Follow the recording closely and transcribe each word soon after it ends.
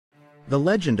The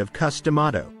legend of Cus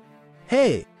D'Amato.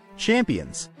 Hey,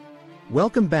 champions!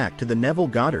 Welcome back to the Neville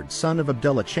Goddard-Son of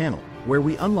Abdullah channel, where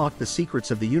we unlock the secrets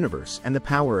of the universe and the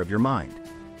power of your mind.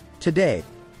 Today,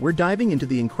 we're diving into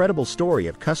the incredible story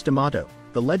of Cus D'Amato,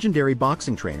 the legendary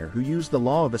boxing trainer who used the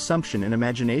law of assumption and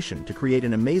imagination to create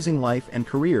an amazing life and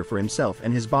career for himself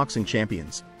and his boxing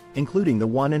champions, including the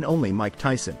one and only Mike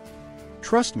Tyson.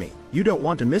 Trust me, you don't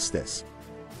want to miss this.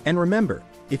 And remember,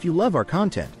 if you love our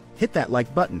content, hit that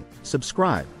like button,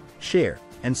 subscribe, share,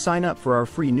 and sign up for our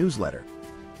free newsletter.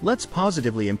 Let's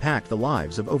positively impact the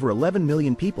lives of over 11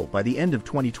 million people by the end of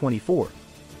 2024.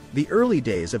 The early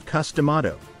days of Cus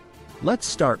D'Amato. Let's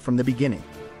start from the beginning.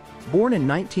 Born in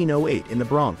 1908 in the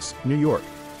Bronx, New York,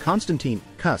 Constantine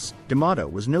Cus D'Amato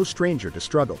was no stranger to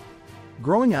struggle.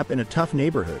 Growing up in a tough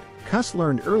neighborhood, Cus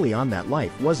learned early on that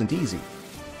life wasn't easy.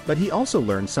 But he also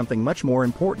learned something much more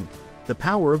important: the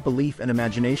power of belief and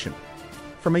imagination.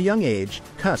 From a young age,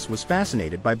 Cus was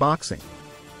fascinated by boxing.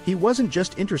 He wasn't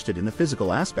just interested in the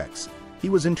physical aspects, he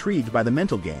was intrigued by the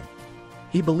mental game.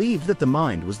 He believed that the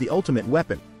mind was the ultimate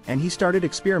weapon, and he started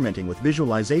experimenting with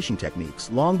visualization techniques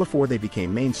long before they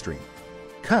became mainstream.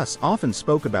 Cus often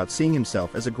spoke about seeing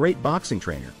himself as a great boxing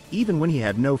trainer, even when he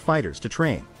had no fighters to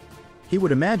train. He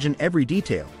would imagine every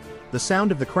detail: the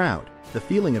sound of the crowd, the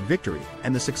feeling of victory,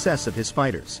 and the success of his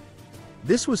fighters.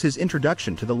 This was his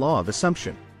introduction to the law of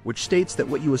assumption, which states that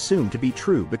what you assume to be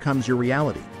true becomes your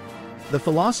reality. The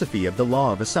philosophy of the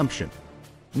law of assumption.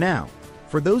 Now,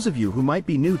 for those of you who might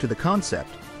be new to the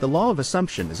concept, the law of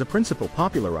assumption is a principle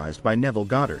popularized by Neville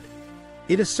Goddard.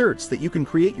 It asserts that you can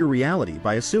create your reality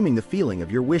by assuming the feeling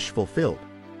of your wish fulfilled.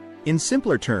 In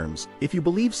simpler terms, if you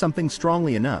believe something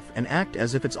strongly enough and act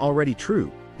as if it's already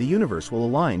true, the universe will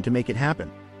align to make it happen.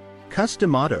 Cus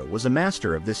D'Amato was a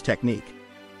master of this technique.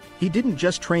 He didn't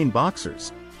just train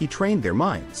boxers, he trained their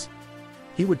minds.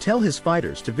 He would tell his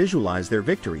fighters to visualize their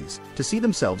victories, to see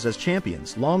themselves as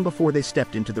champions long before they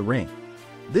stepped into the ring.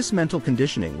 This mental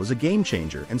conditioning was a game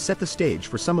changer and set the stage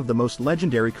for some of the most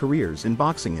legendary careers in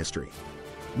boxing history.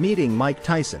 Meeting Mike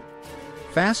Tyson.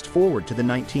 Fast forward to the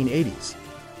 1980s.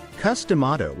 Cus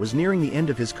D'Amato was nearing the end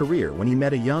of his career when he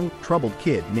met a young, troubled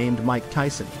kid named Mike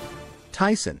Tyson.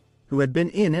 Tyson, who had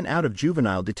been in and out of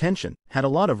juvenile detention, had a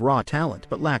lot of raw talent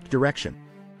but lacked direction.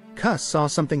 Cus saw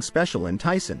something special in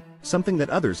Tyson, something that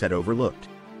others had overlooked.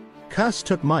 Cus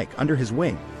took Mike under his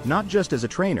wing, not just as a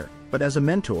trainer, but as a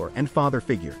mentor and father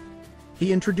figure.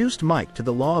 He introduced Mike to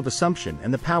the law of assumption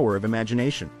and the power of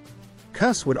imagination.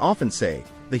 Cus would often say,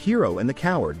 "The hero and the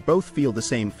coward both feel the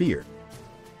same fear.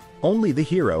 Only the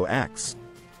hero acts."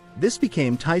 This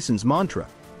became Tyson's mantra,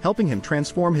 helping him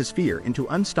transform his fear into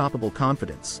unstoppable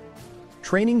confidence.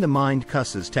 Training the mind.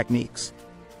 Cus's techniques.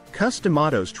 Cus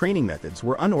D'Amato's training methods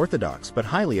were unorthodox but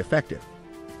highly effective.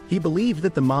 He believed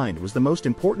that the mind was the most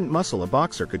important muscle a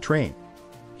boxer could train.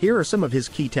 Here are some of his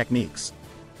key techniques.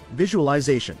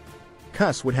 Visualization.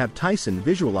 Cus would have Tyson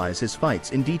visualize his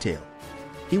fights in detail.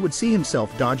 He would see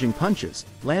himself dodging punches,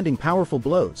 landing powerful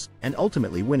blows, and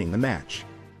ultimately winning the match.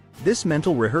 This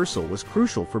mental rehearsal was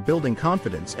crucial for building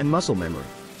confidence and muscle memory.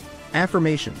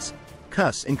 Affirmations.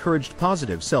 Cus encouraged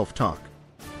positive self-talk.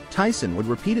 Tyson would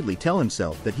repeatedly tell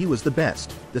himself that he was the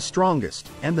best, the strongest,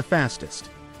 and the fastest.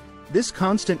 This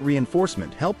constant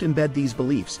reinforcement helped embed these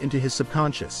beliefs into his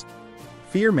subconscious.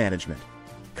 Fear management.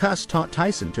 Cus taught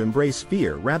Tyson to embrace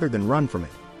fear rather than run from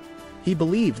it. He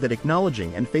believed that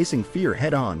acknowledging and facing fear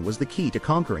head-on was the key to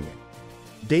conquering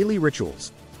it. Daily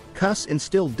rituals. Cus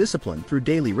instilled discipline through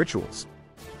daily rituals.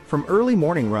 From early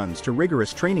morning runs to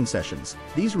rigorous training sessions,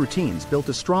 these routines built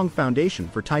a strong foundation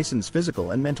for Tyson's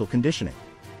physical and mental conditioning.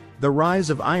 The rise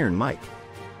of Iron Mike.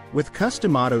 With Cus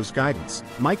D'Amato's guidance,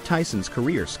 Mike Tyson's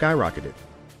career skyrocketed.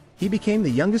 He became the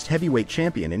youngest heavyweight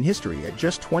champion in history at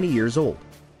just 20 years old.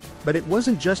 But it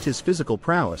wasn't just his physical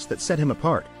prowess that set him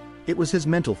apart, it was his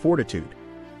mental fortitude.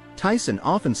 Tyson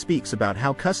often speaks about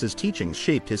how Cus's teachings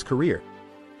shaped his career.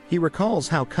 He recalls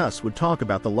how Cus would talk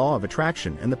about the law of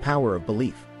attraction and the power of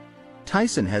belief.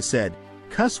 Tyson has said,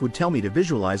 "Cus would tell me to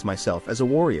visualize myself as a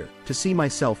warrior, to see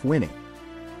myself winning.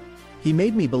 He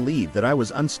made me believe that I was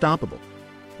unstoppable."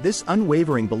 This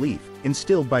unwavering belief,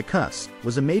 instilled by Cus,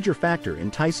 was a major factor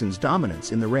in Tyson's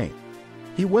dominance in the ring.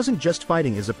 He wasn't just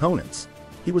fighting his opponents,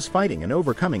 he was fighting and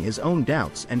overcoming his own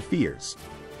doubts and fears.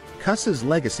 Cus's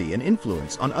legacy and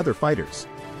influence on other fighters.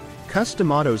 Cus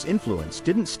D'Amato's influence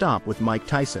didn't stop with Mike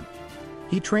Tyson.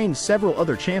 He trained several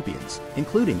other champions,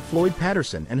 including Floyd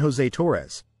Patterson and Jose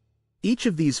Torres. Each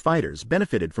of these fighters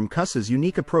benefited from Cus's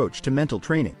unique approach to mental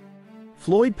training.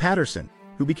 Floyd Patterson,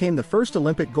 who became the first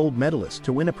Olympic gold medalist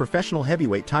to win a professional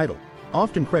heavyweight title,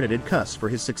 often credited Cus for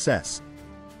his success.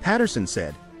 Patterson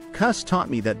said, Cus taught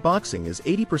me that boxing is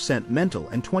 80% mental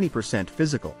and 20%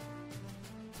 physical.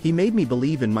 He made me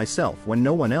believe in myself when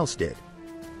no one else did.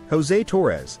 Jose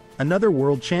Torres, another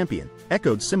world champion,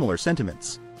 echoed similar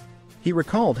sentiments. He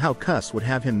recalled how Cus would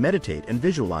have him meditate and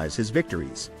visualize his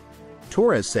victories.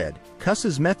 Torres said,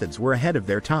 Cus's methods were ahead of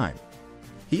their time.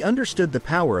 He understood the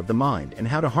power of the mind and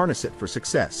how to harness it for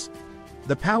success.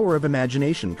 The power of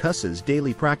imagination. Cus's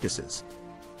daily practices.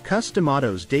 Cus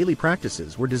D'Amato's daily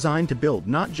practices were designed to build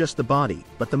not just the body,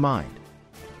 but the mind.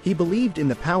 He believed in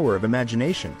the power of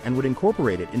imagination and would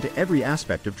incorporate it into every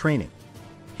aspect of training.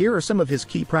 Here are some of his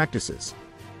key practices.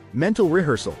 Mental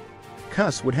rehearsal.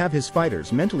 Cus would have his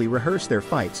fighters mentally rehearse their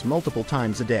fights multiple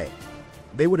times a day.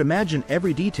 They would imagine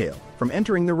every detail, from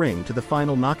entering the ring to the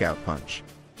final knockout punch.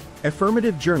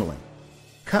 Affirmative journaling.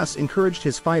 Cus encouraged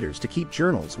his fighters to keep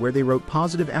journals where they wrote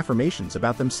positive affirmations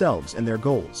about themselves and their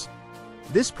goals.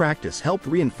 This practice helped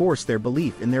reinforce their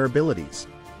belief in their abilities.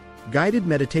 Guided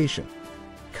meditation.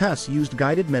 Cus used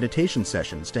guided meditation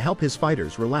sessions to help his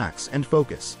fighters relax and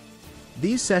focus.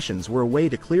 These sessions were a way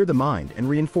to clear the mind and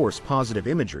reinforce positive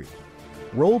imagery.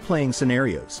 Role-playing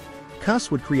scenarios.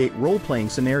 Cus would create role-playing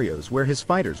scenarios where his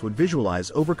fighters would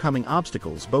visualize overcoming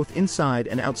obstacles both inside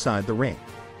and outside the ring.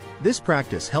 This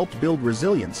practice helped build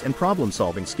resilience and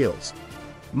problem-solving skills.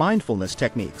 Mindfulness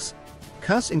techniques.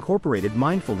 Cus incorporated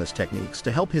mindfulness techniques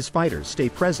to help his fighters stay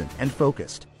present and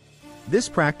focused. This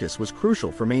practice was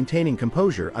crucial for maintaining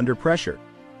composure under pressure.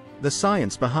 The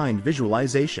science behind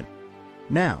visualization.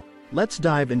 Now, let's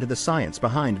dive into the science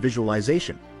behind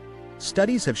visualization.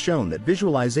 Studies have shown that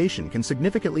visualization can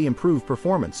significantly improve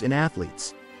performance in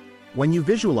athletes. When you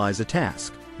visualize a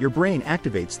task, your brain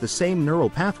activates the same neural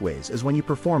pathways as when you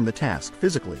perform the task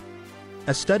physically.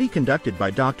 A study conducted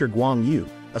by Dr. Guang Yu,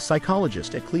 a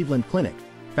psychologist at Cleveland Clinic,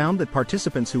 found that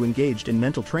participants who engaged in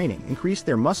mental training increased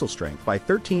their muscle strength by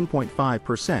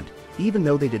 13.5%, even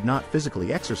though they did not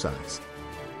physically exercise.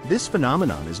 This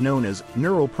phenomenon is known as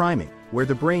neural priming, where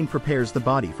the brain prepares the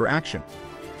body for action.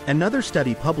 Another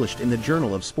study published in the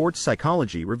Journal of Sports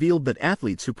Psychology revealed that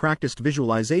athletes who practiced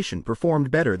visualization performed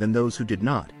better than those who did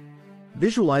not.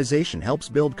 Visualization helps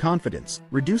build confidence,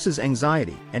 reduces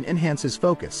anxiety, and enhances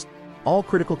focus, all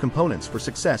critical components for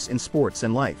success in sports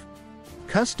and life.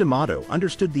 Cus D'Amato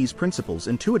understood these principles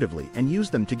intuitively and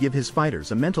used them to give his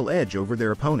fighters a mental edge over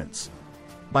their opponents.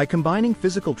 By combining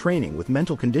physical training with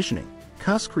mental conditioning,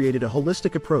 Cus created a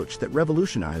holistic approach that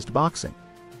revolutionized boxing.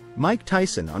 Mike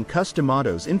Tyson on Cus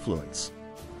D'Amato's influence.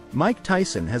 Mike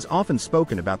Tyson has often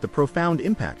spoken about the profound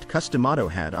impact Cus D'Amato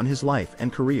had on his life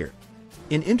and career.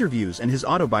 In interviews and his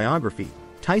autobiography,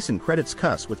 Tyson credits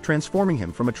Cus with transforming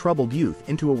him from a troubled youth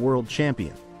into a world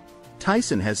champion.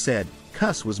 Tyson has said,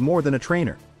 Cus was more than a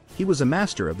trainer, he was a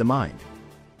master of the mind.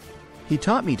 He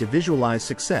taught me to visualize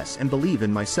success and believe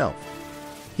in myself.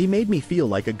 He made me feel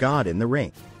like a god in the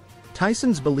ring.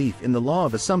 Tyson's belief in the law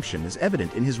of assumption is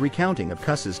evident in his recounting of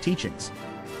Cus's teachings.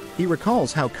 He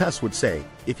recalls how Cus would say,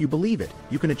 if you believe it,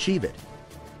 you can achieve it.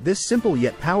 This simple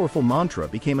yet powerful mantra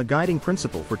became a guiding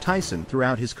principle for Tyson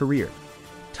throughout his career.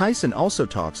 Tyson also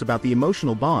talks about the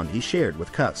emotional bond he shared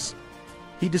with Cus.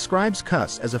 He describes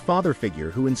Cus as a father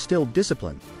figure who instilled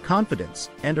discipline, confidence,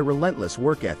 and a relentless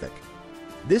work ethic.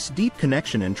 This deep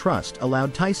connection and trust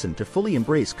allowed Tyson to fully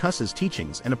embrace Cus's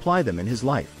teachings and apply them in his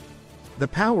life. The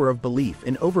power of belief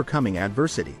in overcoming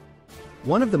adversity.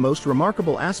 One of the most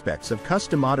remarkable aspects of Cus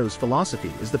D'Amato's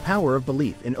philosophy is the power of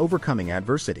belief in overcoming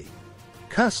adversity.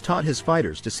 Cus taught his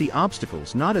fighters to see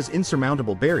obstacles not as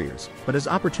insurmountable barriers, but as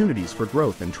opportunities for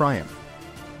growth and triumph.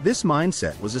 This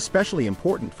mindset was especially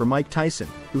important for Mike Tyson,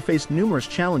 who faced numerous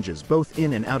challenges both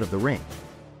in and out of the ring.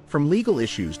 From legal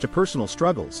issues to personal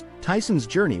struggles, Tyson's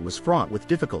journey was fraught with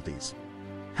difficulties.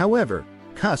 However,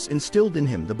 Cus instilled in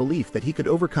him the belief that he could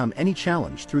overcome any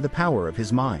challenge through the power of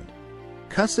his mind.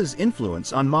 Cus's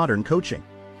influence on modern coaching.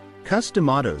 Cus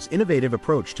D'Amato's innovative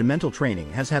approach to mental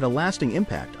training has had a lasting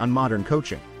impact on modern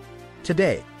coaching.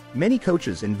 Today, many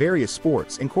coaches in various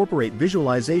sports incorporate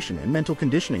visualization and mental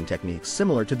conditioning techniques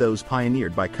similar to those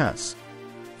pioneered by Cus.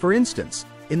 For instance,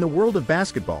 in the world of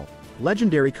basketball,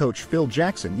 legendary coach Phil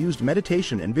Jackson used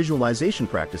meditation and visualization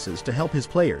practices to help his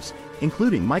players,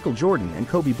 including Michael Jordan and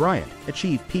Kobe Bryant,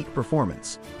 achieve peak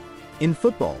performance. In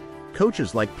football,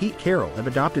 coaches like Pete Carroll have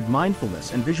adopted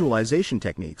mindfulness and visualization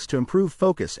techniques to improve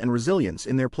focus and resilience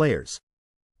in their players.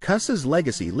 Cus's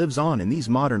legacy lives on in these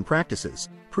modern practices,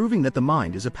 proving that the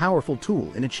mind is a powerful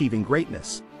tool in achieving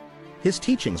greatness. His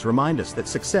teachings remind us that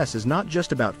success is not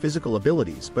just about physical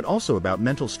abilities but also about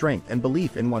mental strength and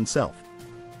belief in oneself.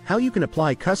 How you can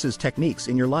apply Cus's techniques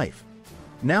in your life.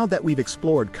 Now that we've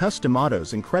explored Cus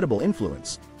D'Amato's incredible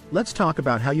influence, let's talk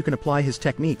about how you can apply his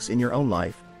techniques in your own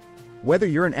life. Whether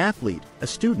you're an athlete, a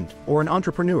student, or an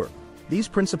entrepreneur, these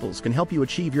principles can help you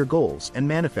achieve your goals and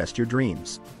manifest your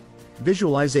dreams.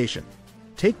 Visualization.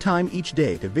 Take time each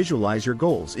day to visualize your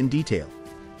goals in detail.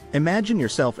 Imagine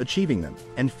yourself achieving them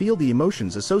and feel the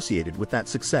emotions associated with that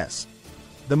success.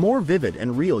 The more vivid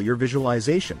and real your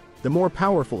visualization, the more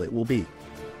powerful it will be.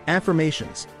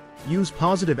 Affirmations. Use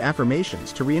positive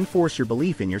affirmations to reinforce your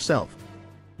belief in yourself.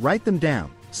 Write them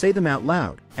down, say them out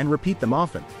loud, and repeat them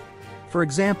often. For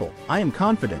example, I am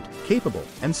confident, capable,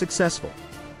 and successful.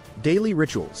 Daily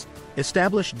rituals.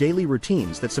 Establish daily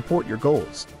routines that support your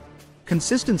goals.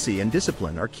 Consistency and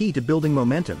discipline are key to building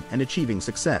momentum and achieving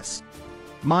success.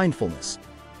 Mindfulness.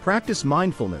 Practice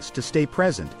mindfulness to stay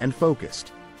present and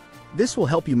focused. This will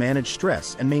help you manage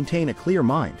stress and maintain a clear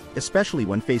mind, especially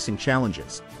when facing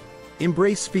challenges.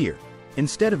 Embrace fear.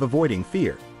 Instead of avoiding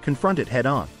fear, confront it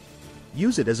head-on.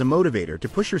 Use it as a motivator to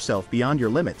push yourself beyond your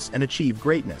limits and achieve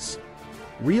greatness.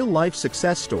 Real-life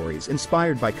success stories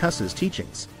inspired by Cus's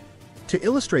teachings. To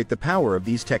illustrate the power of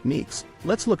these techniques,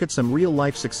 let's look at some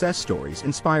real-life success stories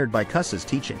inspired by Cus's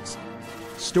teachings.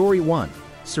 Story 1.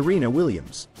 Serena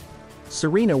Williams.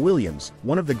 Serena Williams,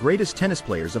 one of the greatest tennis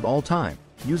players of all time,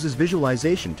 uses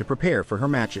visualization to prepare for her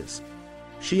matches.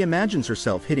 She imagines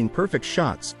herself hitting perfect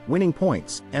shots, winning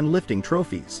points, and lifting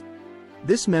trophies.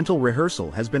 This mental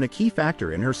rehearsal has been a key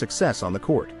factor in her success on the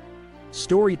court.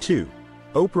 Story 2.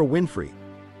 Oprah Winfrey.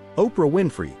 Oprah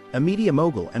Winfrey, a media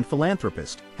mogul and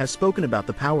philanthropist, has spoken about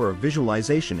the power of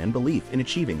visualization and belief in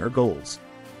achieving her goals.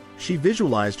 She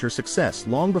visualized her success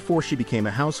long before she became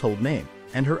a household name,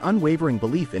 and her unwavering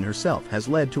belief in herself has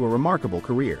led to a remarkable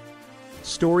career.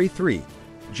 Story 3.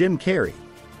 Jim Carrey.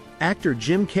 Actor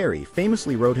Jim Carrey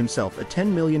famously wrote himself a $10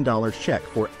 million check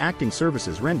for acting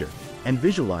services rendered, and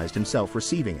visualized himself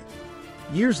receiving it.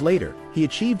 Years later, he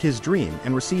achieved his dream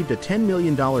and received a $10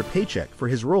 million paycheck for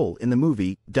his role in the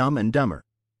movie Dumb and Dumber.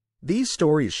 These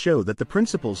stories show that the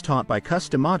principles taught by Cus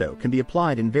D'Amato can be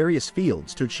applied in various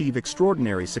fields to achieve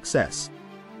extraordinary success.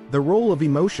 The role of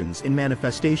emotions in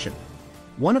manifestation.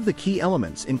 One of the key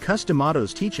elements in Cus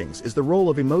D'Amato's teachings is the role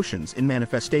of emotions in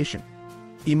manifestation.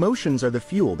 Emotions are the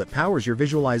fuel that powers your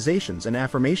visualizations and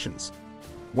affirmations.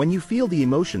 When you feel the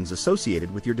emotions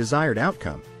associated with your desired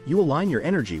outcome, you align your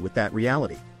energy with that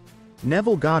reality.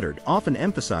 Neville Goddard often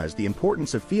emphasized the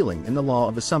importance of feeling in the law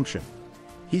of assumption.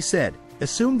 He said,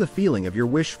 "Assume the feeling of your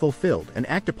wish fulfilled and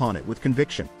act upon it with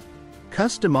conviction."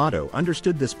 Cus D'Amato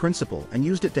understood this principle and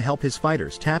used it to help his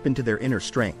fighters tap into their inner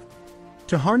strength.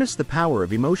 To harness the power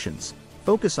of emotions,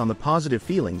 focus on the positive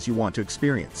feelings you want to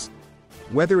experience.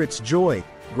 Whether it's joy,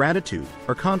 gratitude,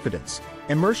 or confidence,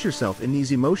 immerse yourself in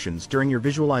these emotions during your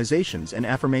visualizations and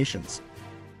affirmations.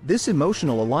 This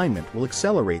emotional alignment will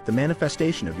accelerate the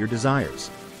manifestation of your desires.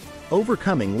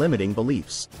 Overcoming limiting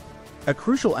beliefs. A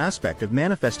crucial aspect of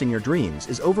manifesting your dreams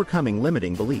is overcoming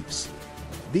limiting beliefs.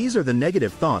 These are the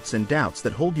negative thoughts and doubts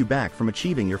that hold you back from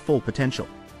achieving your full potential.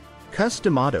 Cus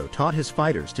D'Amato taught his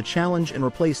fighters to challenge and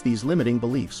replace these limiting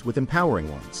beliefs with empowering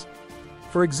ones.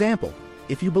 For example,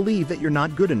 if you believe that you're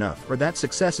not good enough or that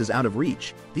success is out of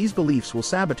reach, these beliefs will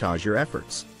sabotage your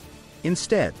efforts.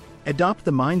 Instead, adopt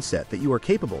the mindset that you are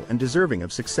capable and deserving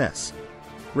of success.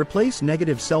 Replace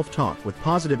negative self-talk with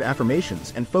positive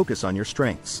affirmations and focus on your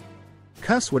strengths.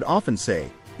 Cus would often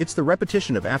say, "It's the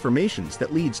repetition of affirmations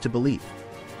that leads to belief."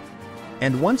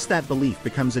 And once that belief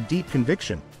becomes a deep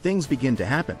conviction, things begin to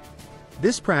happen.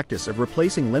 This practice of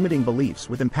replacing limiting beliefs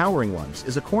with empowering ones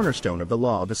is a cornerstone of the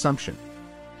law of assumption.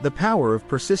 The power of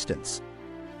persistence.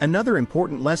 Another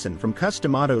important lesson from Cus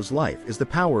D'Amato's life is the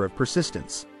power of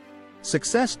persistence.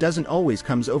 Success doesn't always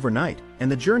come overnight,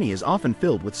 and the journey is often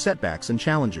filled with setbacks and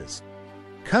challenges.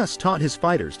 Cus taught his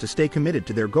fighters to stay committed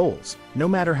to their goals, no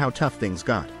matter how tough things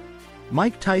got.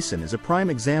 Mike Tyson is a prime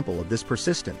example of this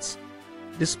persistence.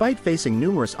 Despite facing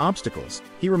numerous obstacles,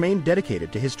 he remained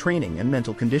dedicated to his training and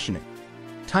mental conditioning.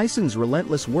 Tyson's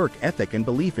relentless work ethic and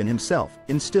belief in himself,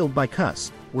 instilled by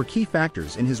Cus, were key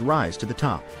factors in his rise to the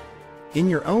top. In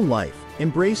your own life,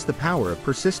 embrace the power of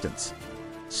persistence.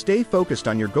 Stay focused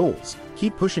on your goals,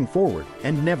 keep pushing forward,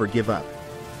 and never give up.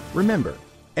 Remember,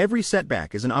 every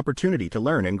setback is an opportunity to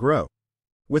learn and grow.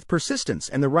 With persistence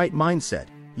and the right mindset,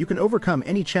 you can overcome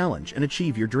any challenge and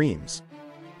achieve your dreams.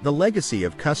 The legacy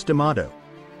of Cus D'Amato.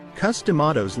 Cus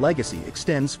D'Amato's legacy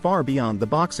extends far beyond the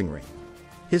boxing ring.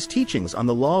 His teachings on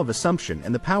the law of assumption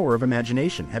and the power of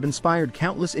imagination have inspired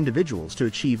countless individuals to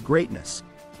achieve greatness.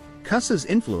 Cus's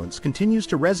influence continues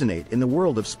to resonate in the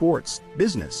world of sports,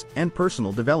 business, and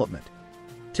personal development.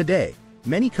 Today,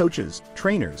 many coaches,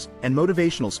 trainers, and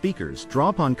motivational speakers draw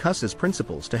upon Cus's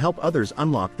principles to help others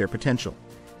unlock their potential.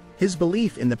 His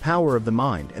belief in the power of the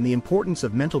mind and the importance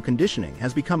of mental conditioning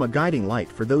has become a guiding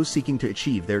light for those seeking to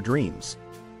achieve their dreams.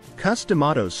 Cus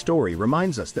D'Amato's story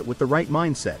reminds us that with the right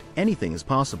mindset, anything is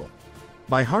possible.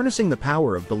 By harnessing the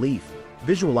power of belief,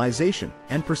 visualization,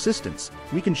 and persistence,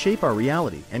 we can shape our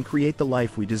reality and create the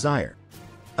life we desire.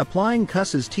 Applying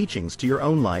Cus's teachings to your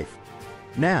own life.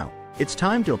 Now, it's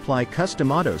time to apply Cus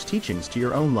D'Amato's teachings to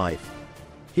your own life.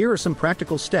 Here are some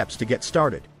practical steps to get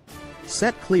started.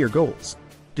 Set clear goals.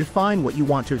 Define what you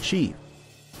want to achieve.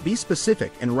 Be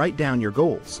specific and write down your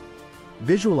goals.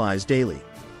 Visualize daily.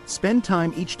 Spend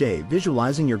time each day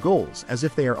visualizing your goals as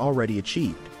if they are already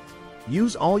achieved.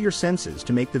 Use all your senses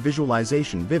to make the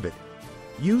visualization vivid.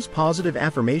 Use positive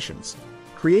affirmations.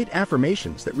 Create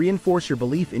affirmations that reinforce your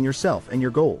belief in yourself and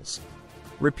your goals.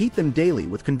 Repeat them daily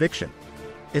with conviction.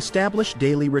 Establish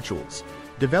daily rituals.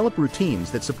 Develop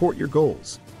routines that support your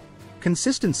goals.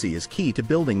 Consistency is key to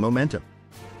building momentum.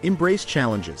 Embrace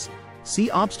challenges. See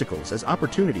obstacles as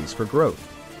opportunities for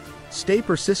growth. Stay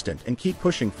persistent and keep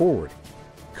pushing forward.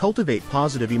 Cultivate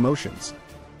positive emotions.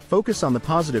 Focus on the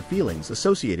positive feelings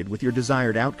associated with your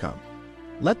desired outcome.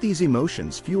 Let these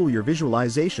emotions fuel your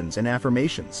visualizations and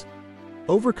affirmations.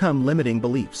 Overcome limiting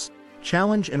beliefs.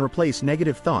 Challenge and replace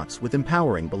negative thoughts with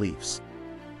empowering beliefs.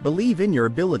 Believe in your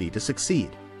ability to succeed.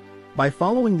 By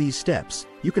following these steps,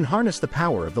 you can harness the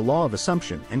power of the law of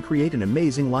assumption and create an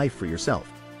amazing life for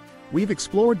yourself. We've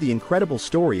explored the incredible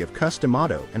story of Cus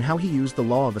D'Amato and how he used the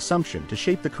law of assumption to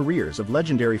shape the careers of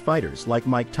legendary fighters like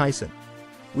Mike Tyson.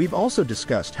 We've also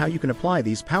discussed how you can apply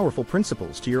these powerful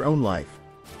principles to your own life.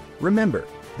 Remember,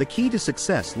 the key to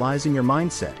success lies in your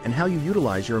mindset and how you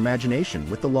utilize your imagination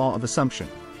with the law of assumption.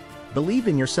 Believe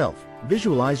in yourself,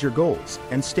 visualize your goals,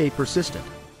 and stay persistent.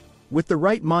 With the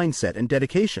right mindset and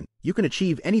dedication, you can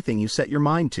achieve anything you set your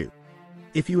mind to.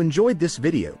 If you enjoyed this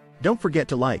video, don't forget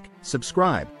to like,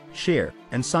 subscribe, share,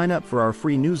 and sign up for our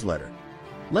free newsletter.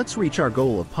 Let's reach our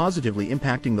goal of positively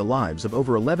impacting the lives of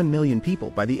over 11 million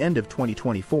people by the end of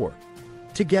 2024.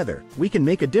 Together, we can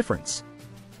make a difference.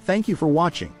 Thank you for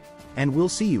watching, and we'll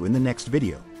see you in the next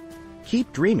video.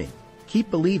 Keep dreaming, keep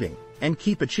believing, and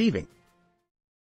keep achieving.